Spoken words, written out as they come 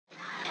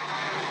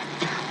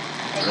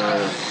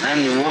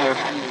and the war.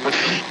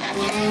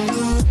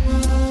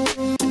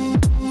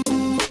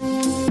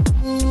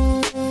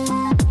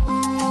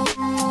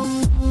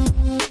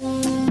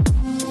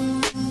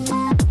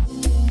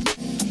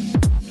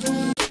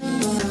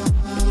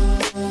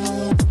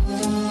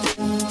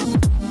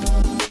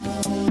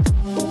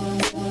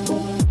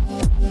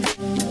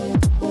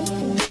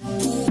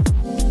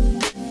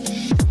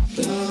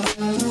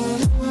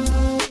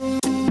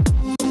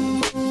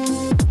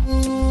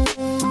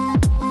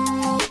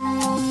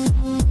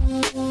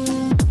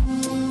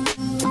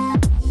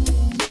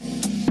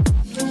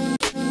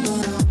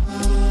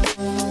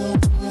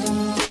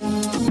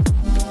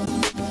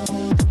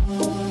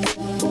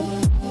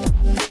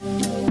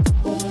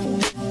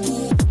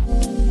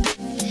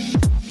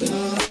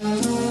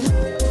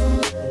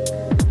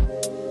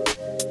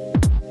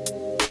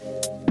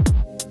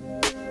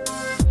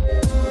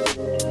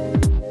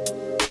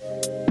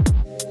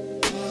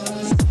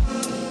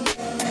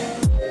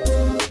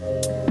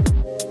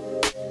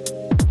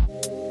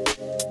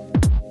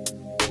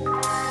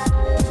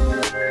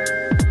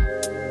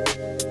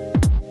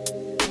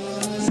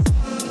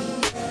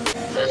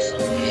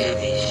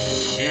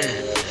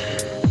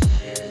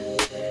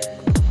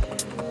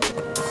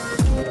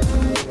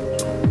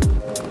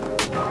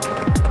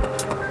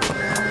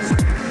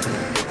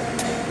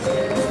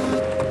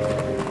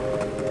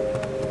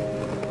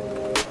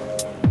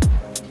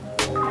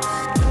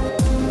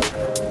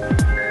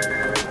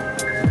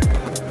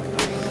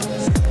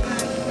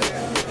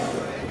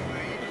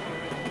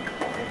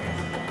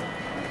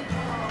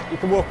 You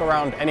can walk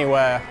around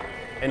anywhere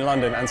in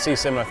London and see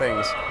similar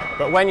things,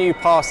 but when you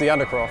pass the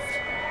Undercroft,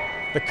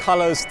 the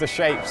colours, the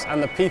shapes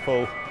and the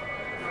people,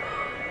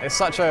 it's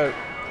such a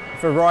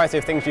variety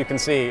of things you can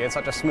see in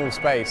such a small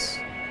space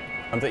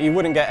that you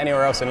wouldn't get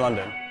anywhere else in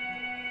London.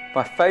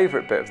 My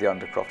favourite bit of the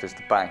Undercroft is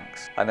the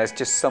banks, and there's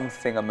just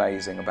something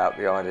amazing about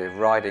the idea of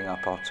riding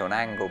up onto an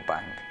angled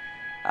bank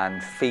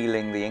and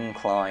feeling the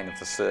incline of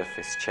the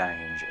surface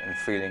change and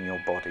feeling your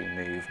body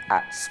move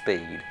at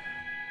speed.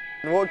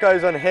 And what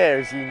goes on here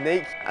is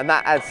unique, and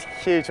that adds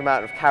a huge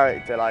amount of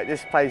character. Like,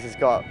 this place has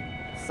got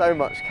so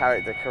much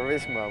character,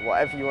 charisma,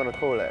 whatever you want to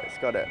call it, it's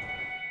got it.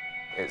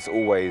 It's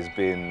always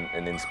been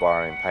an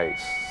inspiring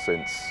place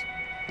since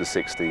the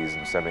 60s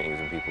and 70s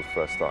when people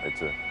first started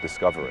to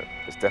discover it.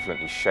 It's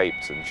definitely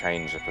shaped and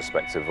changed the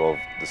perspective of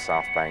the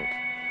South Bank.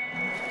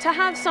 To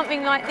have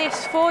something like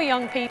this for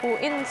young people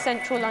in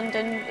central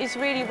London is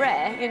really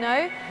rare, you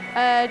know.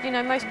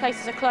 Most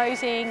places are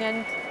closing,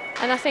 and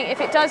I think if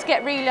it does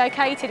get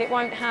relocated, it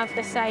won't have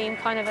the same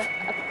kind of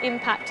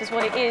impact as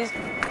what it is.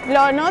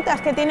 Lo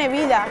notas que tiene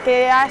vida,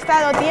 que ha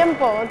estado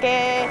tiempo,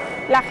 que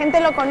la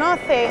gente lo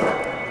conoce.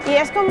 Y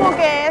es como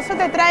que eso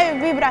te trae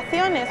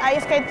vibraciones.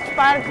 Hay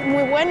skateparks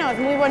muy buenos,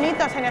 muy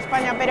bonitos en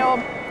España, pero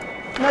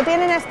no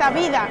tienen esta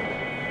vida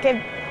que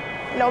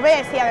lo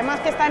ves y además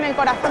que está en el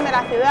corazón de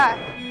la ciudad.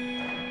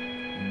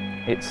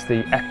 It's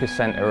the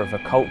epicenter of a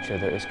culture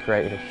that has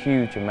created a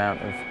huge amount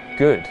of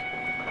good,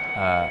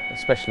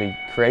 especially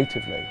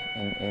creatively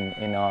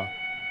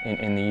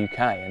in the UK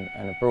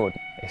and abroad.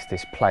 It's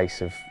this place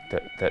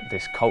that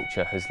this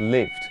culture has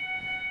lived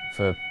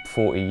for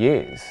 40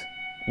 years.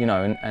 You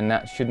know, and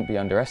that shouldn't be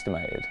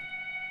underestimated.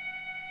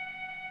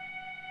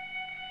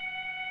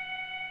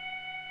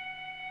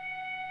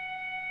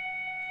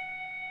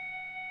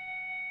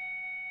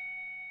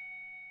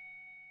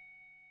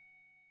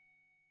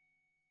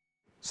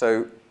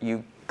 So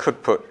you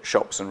could put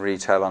shops and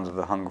retail under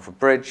the Hungerford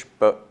Bridge,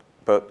 but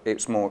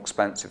it's more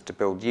expensive to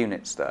build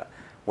units there.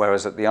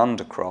 Whereas at the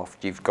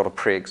Undercroft, you've got a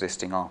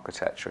pre-existing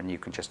architecture and you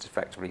can just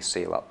effectively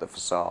seal up the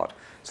facade.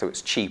 So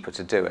it's cheaper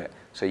to do it,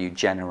 so you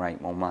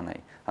generate more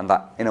money. And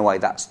that, in a way,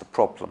 that's the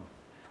problem.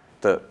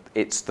 That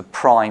it's the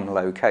prime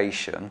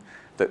location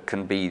that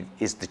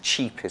is the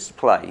cheapest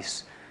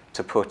place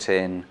to put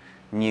in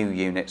new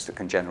units that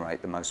can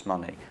generate the most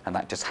money. And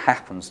that just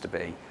happens to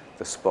be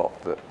the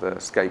spot that the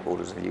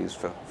skateboarders have used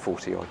for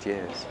 40-odd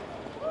years.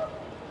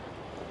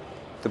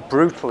 The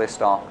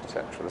brutalist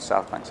architecture of the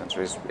South Bank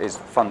Centre is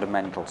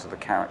fundamental to the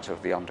character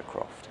of the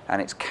Undercroft,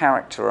 and it's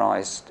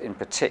characterised in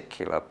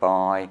particular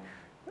by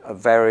a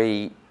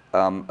very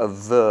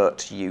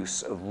overt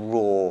use of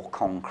raw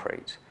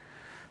concrete.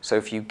 So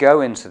if you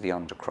go into the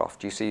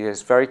Undercroft, you see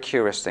this very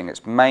curious thing.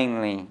 It's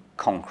mainly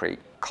concrete,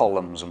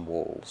 columns and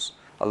walls,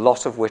 a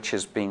lot of which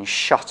has been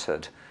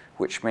shuttered,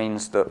 which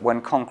means that when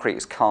concrete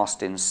is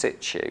cast in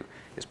situ,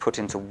 it's put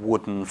into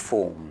wooden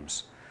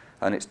forms.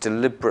 And it's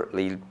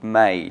deliberately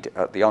made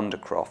at the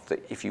Undercroft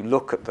that if you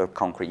look at the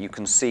concrete, you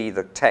can see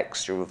the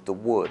texture of the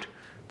wood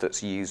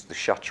that's used the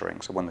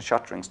shuttering. So when the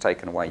shuttering's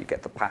taken away, you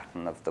get the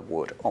pattern of the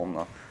wood on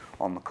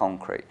the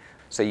concrete.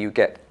 So you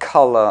get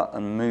colour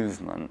and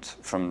movement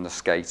from the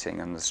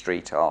skating and the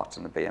street art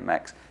and the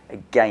BMX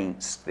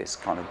against this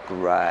kind of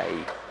grey,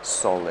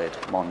 solid,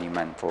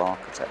 monumental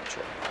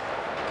architecture.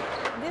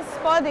 This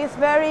spot is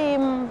very,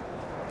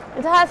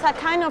 it has a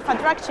kind of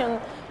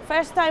attraction.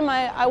 First time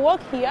I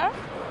walked here,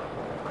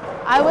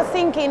 I was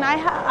thinking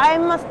I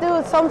must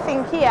do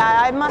something here,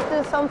 I must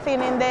do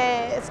something in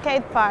the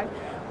skate park.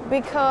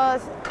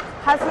 because it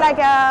has like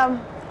a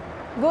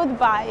good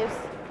vibes.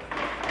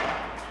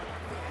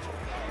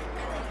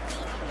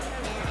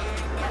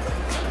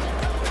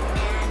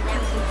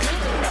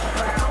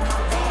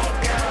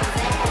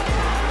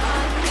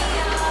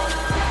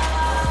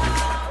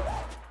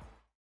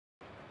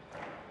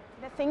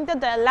 The thing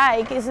that I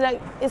like is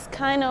it's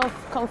kind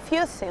of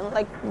confusing,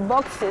 like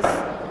boxes.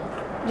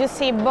 You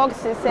see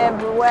boxes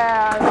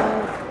everywhere,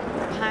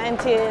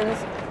 paintings.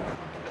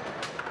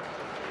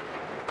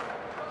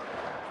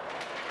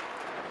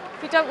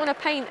 If you don't want to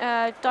paint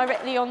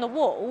directly on the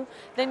wall,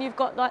 then you've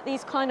got like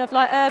these kind of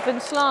like urban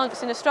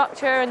slants in the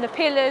structure and the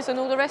pillars and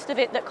all the rest of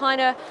it that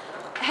kind of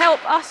help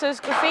us as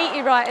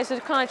graffiti writers to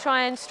kind of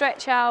try and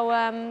stretch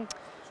our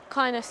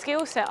kind of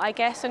skill set, I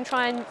guess, and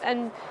try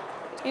and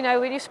you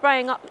know, when you're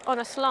spraying up on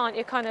a slant,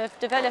 you're kind of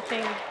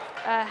developing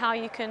how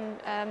you can,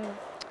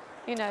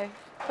 you know,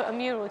 put a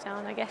mural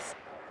down, I guess.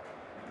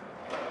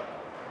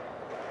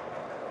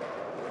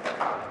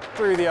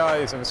 Through the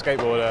eyes of a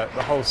skateboarder,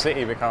 the whole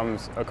city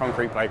becomes a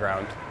concrete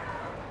playground.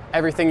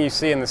 Everything you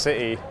see in the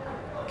city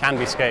can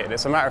be skated.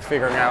 It's a matter of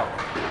figuring out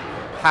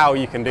how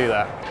you can do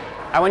that.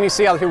 And when you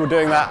see other people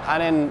doing that,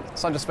 and in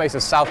such a space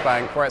as South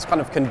Bank, where it's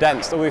kind of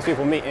condensed, all these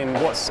people meet in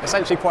what's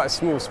essentially quite a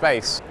small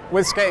space.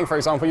 With skating, for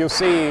example, you'll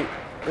see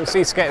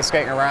skaters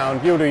skating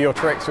around, you'll do your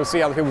tricks, you'll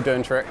see other people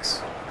doing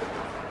tricks.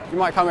 You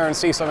might come here and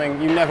see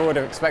something you never would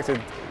have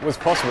expected was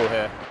possible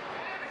here.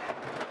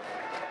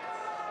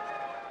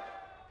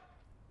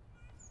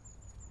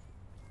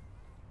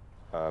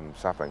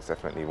 South Bank's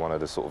definitely one of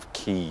the sort of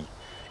key,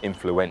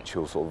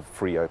 influential sort of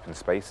free open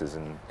spaces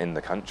in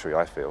the country,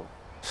 I feel,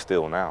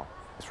 still now.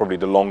 It's probably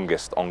the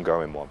longest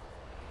ongoing one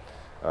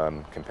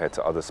compared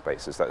to other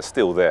spaces that are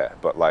still there,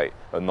 but like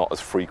are not as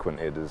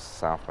frequented as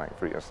South Bank.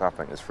 South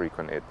Bank is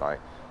frequented like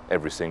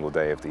every single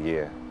day of the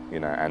year, you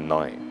know, and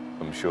night,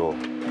 I'm sure.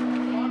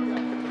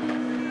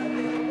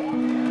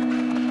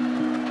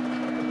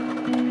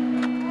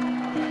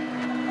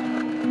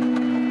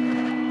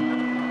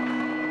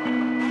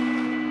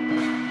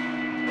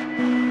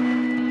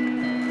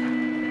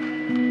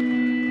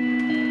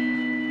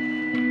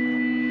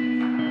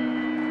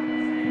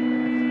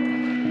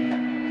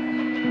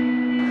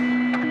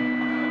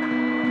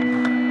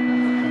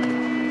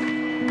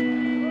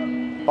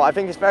 But I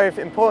think it's very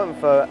important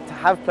to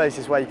have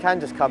places where you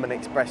can just come and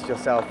express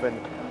yourself and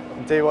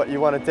do what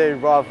you want to do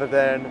rather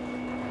than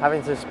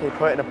having to just be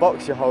put in a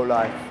box your whole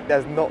life.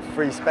 There's not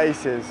free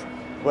spaces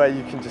where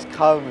you can just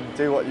come and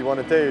do what you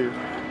want to do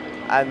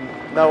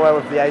and nowhere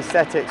with the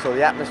aesthetics or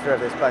the atmosphere of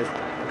this place.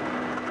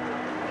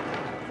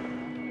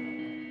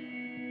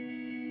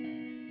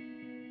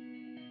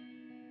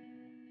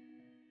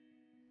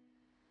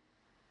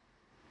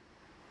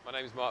 My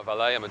name is Mark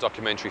Valet. I'm a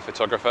documentary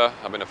photographer.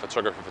 I've been a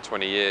photographer for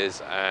 20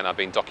 years and I've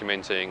been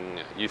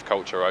documenting youth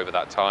culture over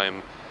that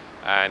time.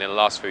 And in the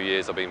last few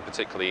years I've been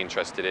particularly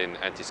interested in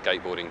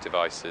anti-skateboarding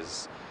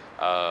devices.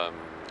 Sorry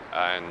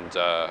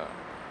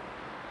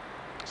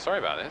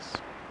about this.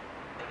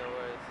 No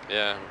worries.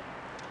 Yeah.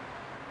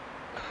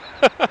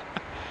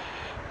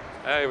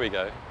 There we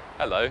go.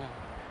 Hello.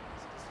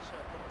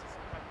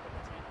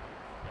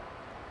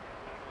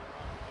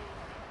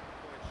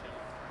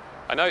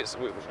 I know it's,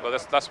 well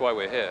that's why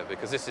we're here,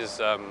 because this is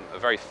a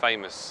very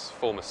famous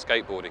former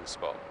skateboarding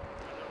spot.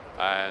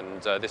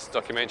 And this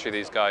documentary,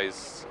 these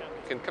guys,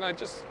 can I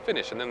just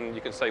finish and then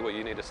you can say what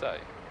you need to say?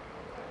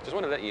 Just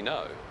want to let you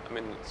know. I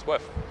mean, it's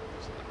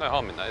no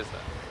harm in that, is there?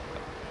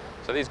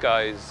 So these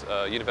guys,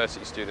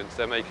 university students,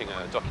 they're making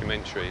a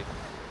documentary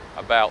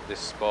about this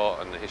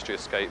spot and the history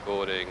of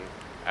skateboarding,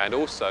 and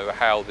also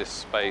how this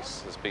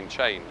space has been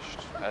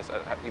changed.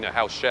 You know,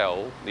 how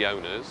Shell, the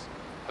owners,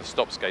 have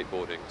stopped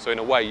skateboarding. So in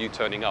a way, you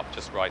turning up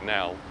just right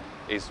now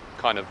is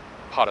kind of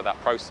part of that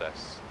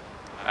process.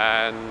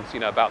 And you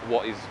know, about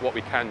what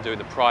we can do in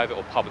the private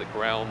or public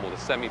realm or the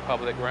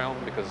semi-public realm,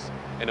 because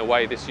in a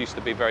way this used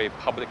to be very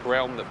public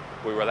realm that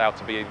we were allowed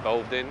to be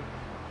involved in,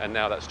 and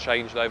now that's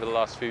changed over the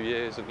last few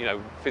years. And you know,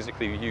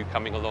 physically you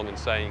coming along and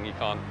saying you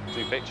can't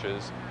do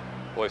pictures,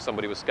 or if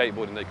somebody was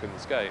skateboarding they couldn't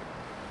skate.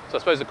 So I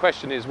suppose the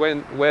question is,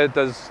 where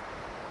does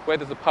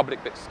the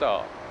public bit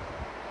start?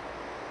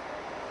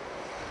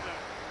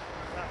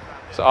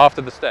 So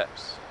after the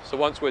steps. So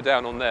once we're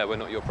down on there, we're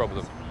not your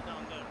problem.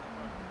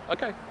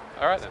 Okay,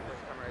 all right then.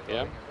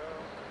 Yeah.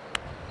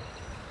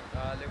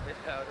 A little bit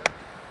louder.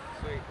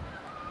 Sweet.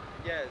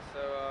 Yeah,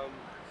 so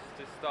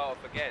to start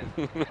off again.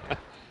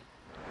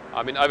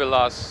 I mean, over the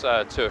last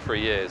 2 or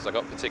 3 years, I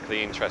got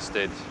particularly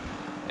interested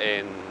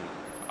in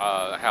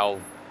how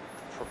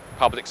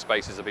public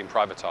spaces have been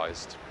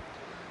privatized,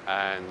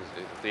 and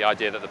the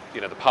idea that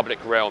the public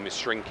realm is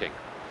shrinking.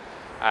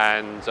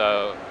 And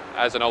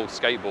as an old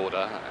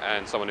skateboarder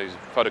and someone who's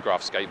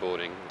photographed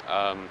skateboarding,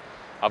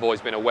 I've always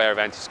been aware of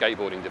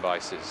anti-skateboarding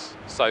devices.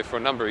 So for a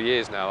number of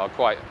years now, I've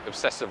quite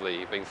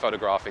obsessively been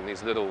photographing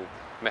these little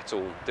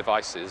metal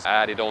devices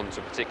added on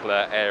to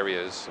particular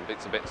areas and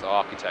bits of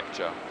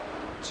architecture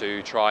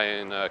to try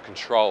and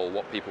control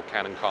what people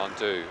can and can't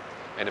do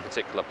in a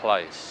particular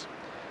place.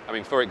 I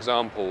mean, for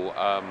example,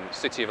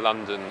 City of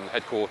London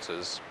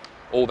headquarters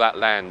All that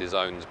land is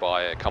owned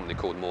by a company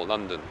called More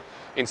London.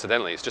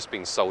 Incidentally, it's just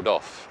been sold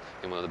off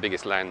in one of the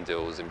biggest land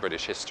deals in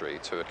British history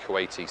to a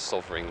Kuwaiti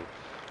sovereign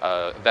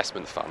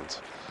investment fund.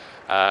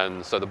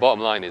 And so the bottom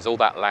line is all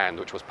that land,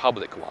 which was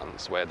public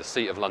once, where the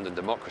seat of London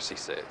democracy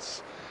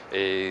sits,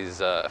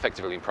 is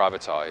effectively been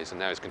privatised and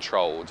now is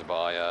controlled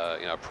by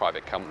a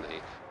private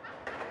company.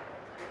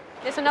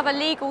 There's another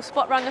legal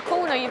spot around the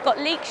corner. You've got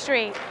Leek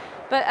Street,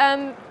 but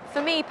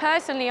for me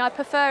personally, I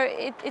prefer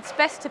it's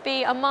best to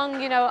be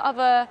among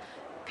other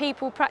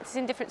people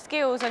practicing different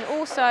skills. And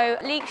also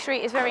Leek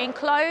Street is very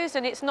enclosed,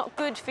 and it's not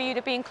good for you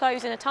to be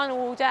enclosed in a tunnel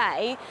all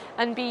day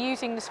and be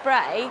using the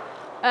spray.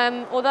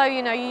 Although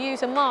you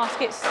use a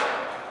mask,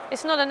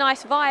 it's not a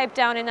nice vibe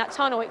down in that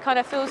tunnel. It kind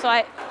of feels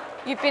like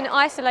you've been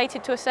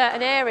isolated to a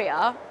certain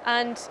area,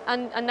 and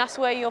that's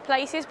where your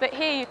place is. But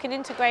here you can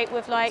integrate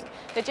with like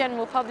the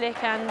general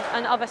public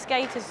and other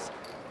skaters.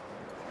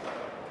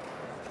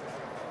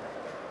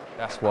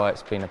 That's why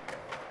it's been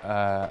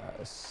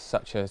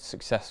such a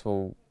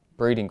successful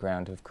breeding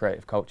ground of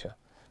creative culture,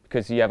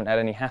 because you haven't had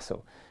any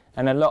hassle.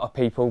 And a lot of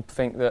people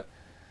think that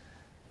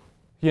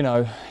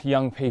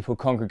young people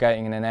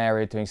congregating in an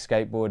area doing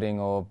skateboarding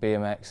or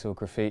BMX or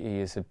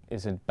graffiti is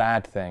a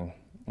bad thing,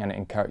 and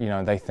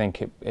they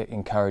think it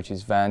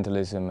encourages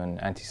vandalism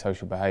and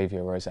antisocial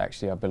behaviour, whereas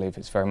actually I believe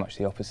it's very much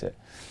the opposite.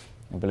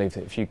 I believe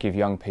that if you give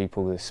young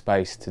people the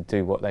space to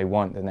do what they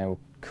want, then they will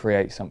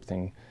create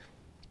something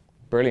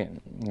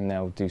brilliant, and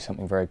they'll do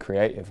something very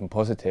creative and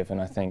positive.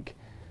 And I think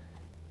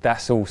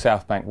that's all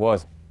South Bank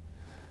was.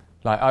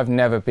 Like, I've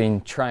never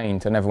been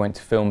trained, I never went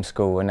to film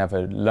school, I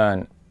never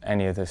learned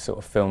any of the sort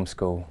of film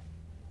school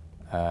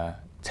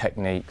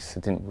techniques. I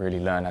didn't really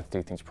learn how to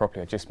do things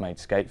properly. I just made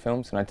skate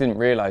films, and I didn't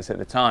realise at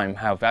the time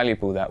how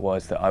valuable that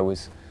was, that I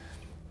was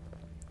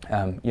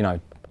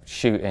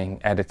shooting,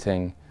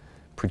 editing,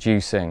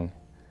 producing,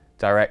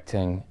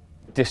 directing,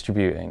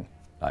 distributing,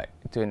 like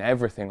doing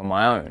everything on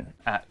my own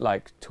at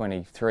like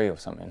 23 or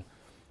something.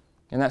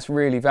 And that's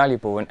really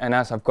valuable. And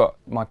as I've got,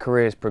 my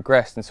career's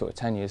progressed, and sort of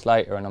 10 years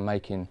later, and I'm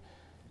making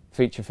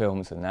feature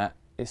films and that,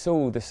 it's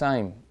all the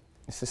same.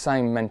 It's the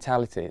same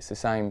mentality. It's the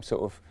same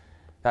sort of,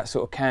 that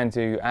sort of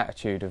can-do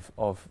attitude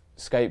of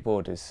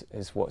skateboarders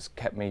is what's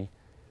kept me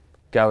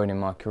going in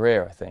my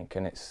career, I think.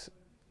 And it's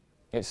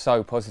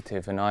so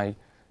positive. And I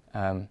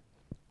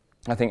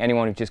think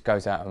anyone who just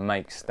goes out and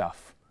makes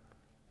stuff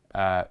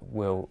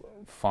will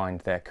find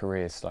their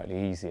careers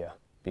slightly easier,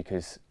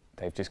 because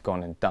they've just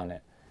gone and done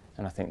it.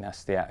 And I think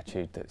that's the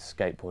attitude that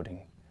skateboarding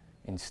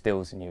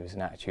instills in you, is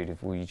an attitude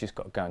of, well, you just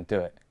got to go and do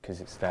it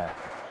because it's there.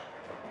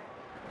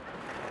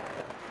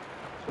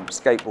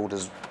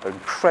 Skateboarders are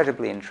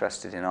incredibly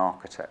interested in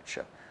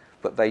architecture,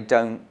 but they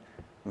don't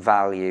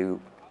value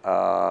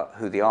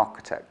who the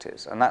architect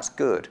is, and that's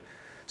good.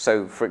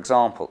 So, for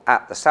example,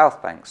 at the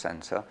South Bank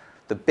Centre,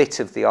 the bit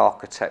of the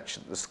architecture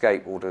that the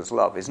skateboarders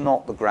love is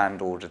not the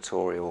grand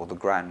auditorium or the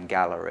grand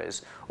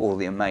galleries or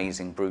the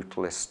amazing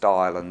brutalist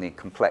style and the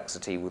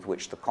complexity with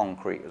which the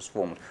concrete is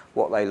formed.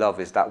 What they love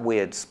is that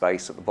weird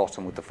space at the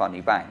bottom with the funny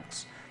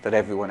banks that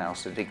everyone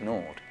else had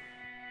ignored.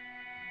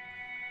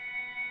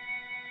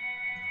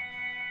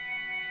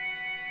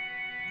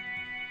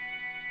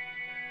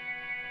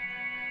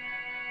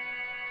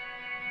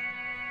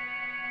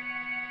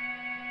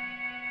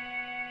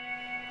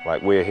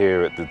 Like, we're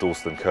here at the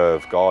Dalston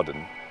Curve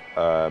Garden,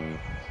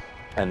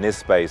 and this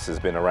space has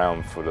been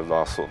around for the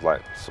last sort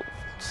of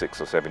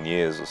 6 or 7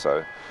 years or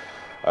so.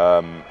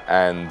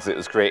 And it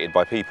was created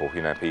by people.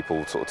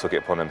 People sort of took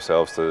it upon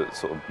themselves to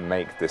sort of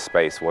make this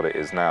space what it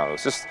is now.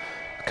 It's just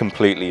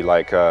completely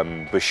like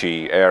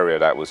bushy area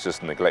that was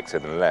just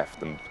neglected and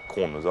left and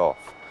corners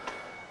off.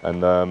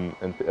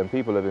 And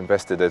people have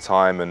invested their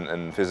time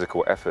and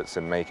physical efforts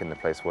in making the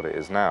place what it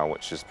is now,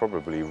 which is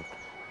probably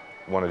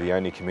one of the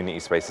only community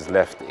spaces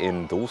left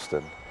in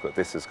Dalston. But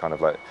this is kind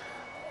of like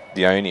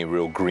the only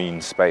real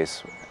green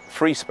space,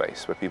 free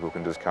space, where people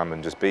can just come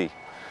and just be.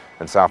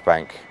 And South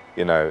Bank,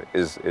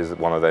 is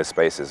one of those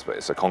spaces, but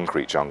it's a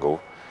concrete jungle,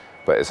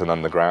 but it's an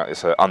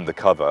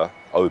undercover,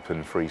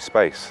 open, free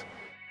space.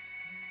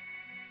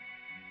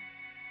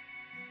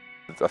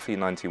 I think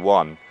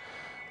 91,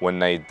 when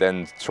they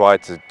then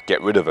tried to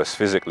get rid of us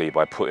physically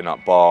by putting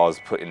up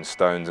bars, putting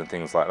stones and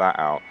things like that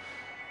out,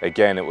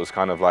 again, it was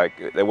kind of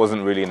like, there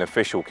wasn't really an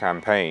official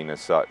campaign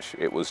as such.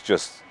 It was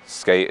just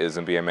skaters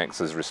and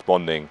BMXers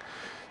responding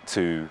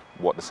to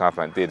what the South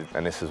Bank did.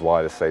 And this is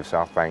why the Save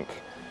South Bank,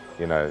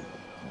 the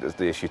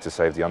issue to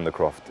save the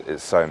Undercroft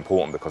is so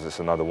important, because it's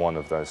another one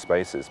of those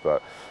spaces.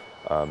 But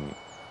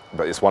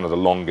it's one of the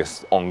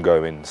longest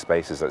ongoing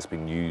spaces that's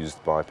been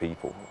used by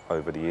people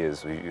over the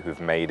years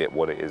who've made it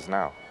what it is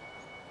now.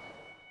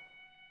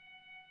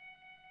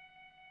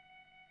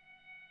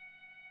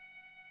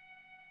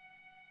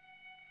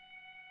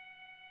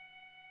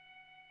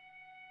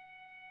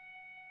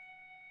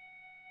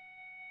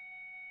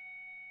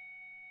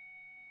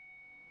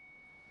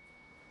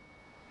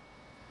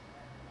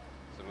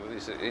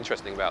 What's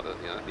interesting about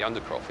the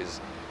Undercroft is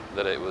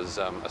that it was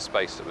a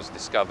space that was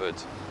discovered,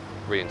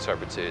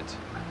 reinterpreted,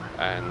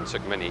 and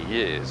took many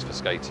years for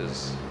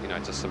skaters, you know,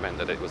 to cement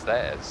that it was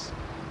theirs.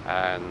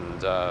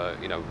 And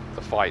you know,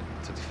 the fight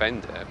to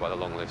defend it by the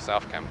Long Live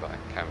South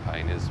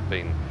campaign has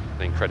been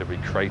an incredibly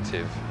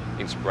creative,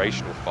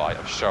 inspirational fight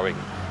of showing,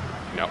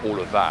 you know, all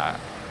of that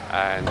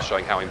and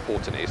showing how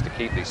important it is to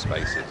keep these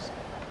spaces.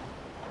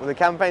 Well, the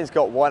campaign's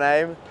got one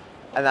aim,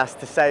 and that's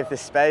to save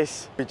this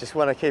space. We just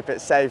want to keep it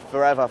safe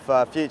forever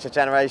for future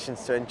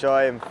generations to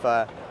enjoy, and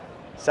for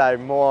so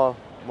more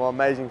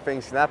amazing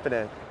things can happen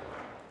here.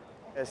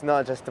 It's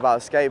not just about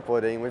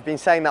skateboarding. We've been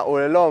saying that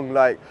all along.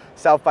 Like,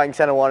 South Bank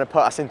Centre want to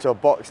put us into a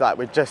box like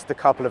with just a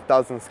couple of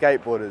dozen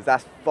skateboarders.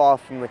 That's far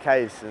from the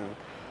case, and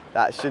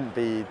that shouldn't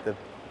be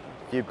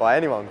viewed by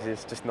anyone, because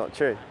it's just not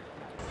true.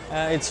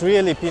 It's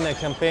really been a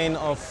campaign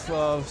of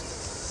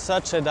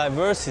such a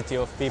diversity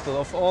of people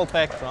of all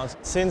backgrounds.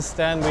 Since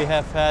then we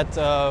have had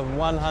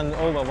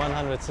over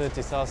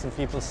 130,000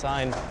 people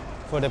sign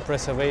for the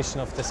preservation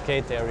of the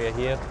skate area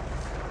here.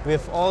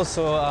 We've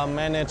also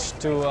managed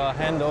to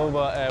hand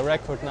over a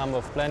record number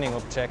of planning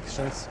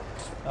objections,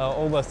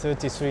 over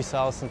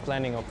 33,000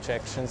 planning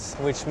objections,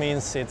 which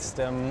means it's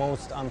the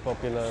most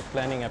unpopular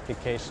planning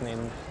application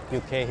in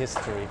UK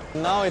history.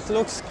 Now it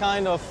looks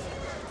kind of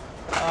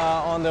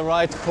on the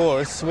right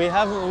course. We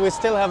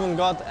still haven't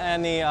got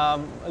any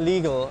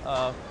legal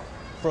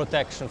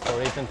protection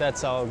for it, and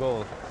that's our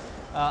goal.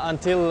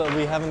 Until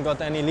we haven't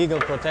got any legal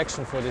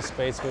protection for this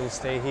space, we'll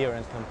stay here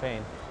and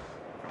campaign.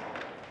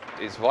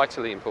 It's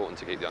vitally important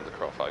to keep the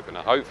Undercroft open,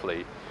 and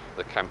hopefully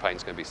the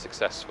campaign's going to be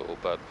successful,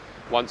 but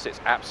once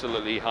it's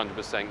absolutely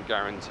 100%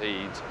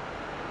 guaranteed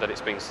that it's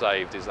being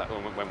saved is that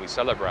when we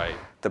celebrate.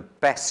 The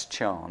best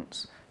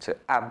chance to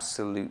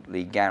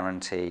absolutely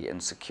guarantee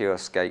and secure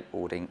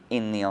skateboarding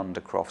in the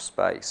Undercroft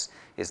space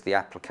is the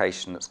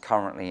application that's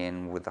currently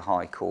in with the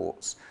High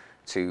Courts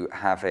to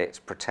have it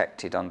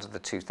protected under the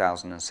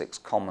 2006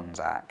 Commons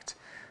Act,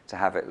 to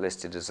have it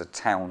listed as a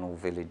town or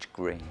village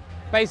green.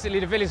 Basically,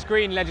 the village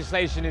green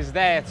legislation is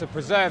there to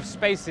preserve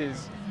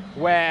spaces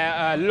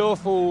where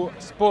lawful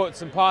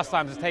sports and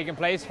pastimes have taken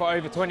place for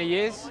over 20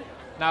 years.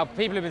 Now,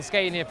 people have been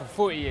skating here for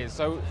 40 years,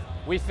 so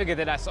we figured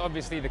that that's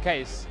obviously the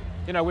case.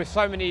 You know, with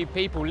so many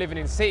people living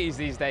in cities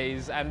these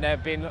days and there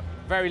have been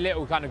very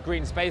little kind of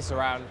green space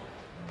around,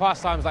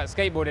 pastimes like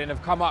skateboarding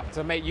have come up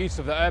to make use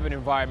of the urban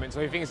environment.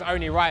 So we think it's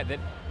only right that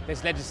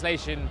this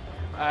legislation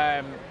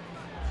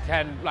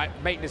can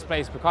make this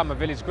place become a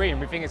village green.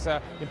 We think it's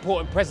an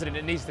important precedent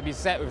that needs to be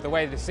set with the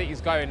way the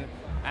city's going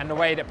and the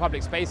way that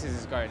public spaces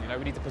is going. You know,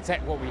 we need to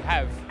protect what we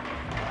have.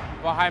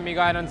 Behind me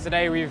going on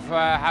today, we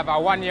have our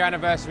 1-year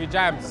anniversary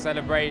jam to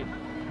celebrate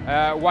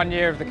 1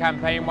 year of the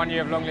campaign, 1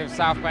 year of Long Live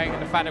South Bank,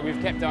 and the fact that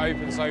we've kept it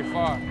open so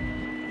far.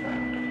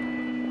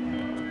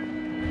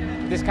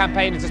 This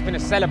campaign has just been a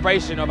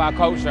celebration of our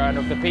culture and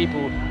of the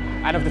people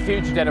and of the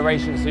future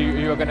generations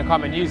who are going to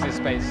come and use this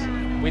space.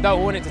 We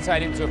don't want it to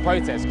turn into a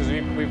protest, because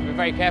we've been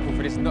very careful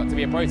for this not to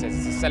be a protest.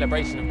 It's a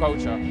celebration of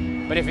culture.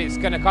 But if it's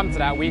going to come to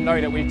that, we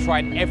know that we've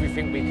tried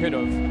everything we could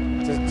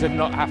have to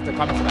not have to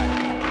come to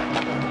that.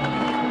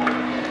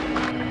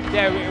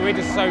 Yeah, we're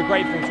just so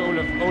grateful to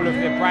all of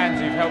the brands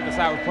who've helped us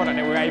out with product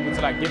that we're able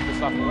to give the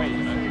stuff away.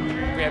 You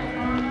know, we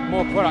had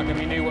more product than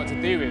we knew what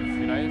to do with.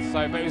 You know,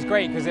 but it was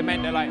great because it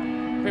meant that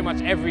pretty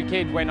much every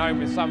kid went home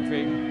with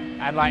something.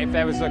 And if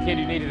there was a kid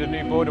who needed a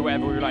new board or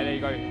whatever, we were like, there you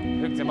go,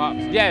 hooked him up.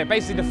 Yeah,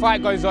 basically the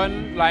fight goes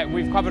on.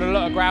 We've covered a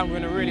lot of ground. We're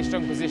in a really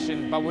strong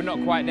position, but we're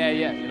not quite there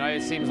yet. You know,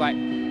 it seems like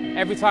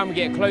every time we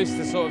get close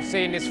to sort of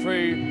seeing this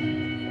through,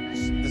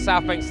 the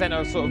South Bank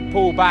Centre sort of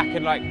pull back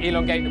and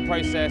elongate the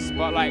process.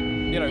 But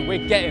you know,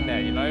 we're getting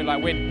there. You know,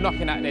 we're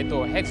knocking at their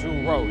door. Heads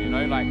will roll. You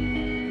know,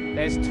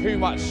 there's too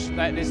much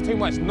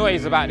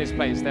noise about this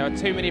place. There are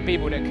too many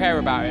people that care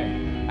about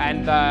it.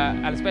 And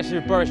especially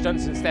with Boris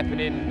Johnson stepping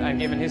in and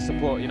giving his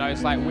support, you know,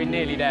 it's we're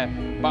nearly there,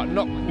 but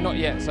not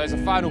yet. So it's a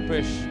final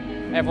push.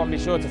 Everyone be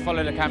sure to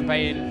follow the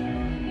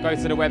campaign, go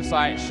to the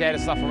website, share the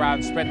stuff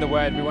around, spread the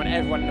word. We want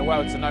everyone in the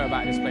world to know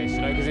about this place, you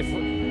know, because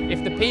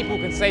if the people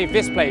can save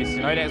this place,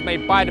 you know, that's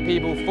made by the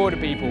people, for the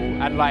people,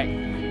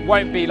 and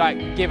won't be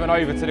given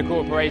over to the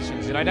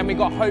corporations, you know, then we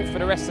got hope for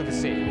the rest of the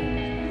city.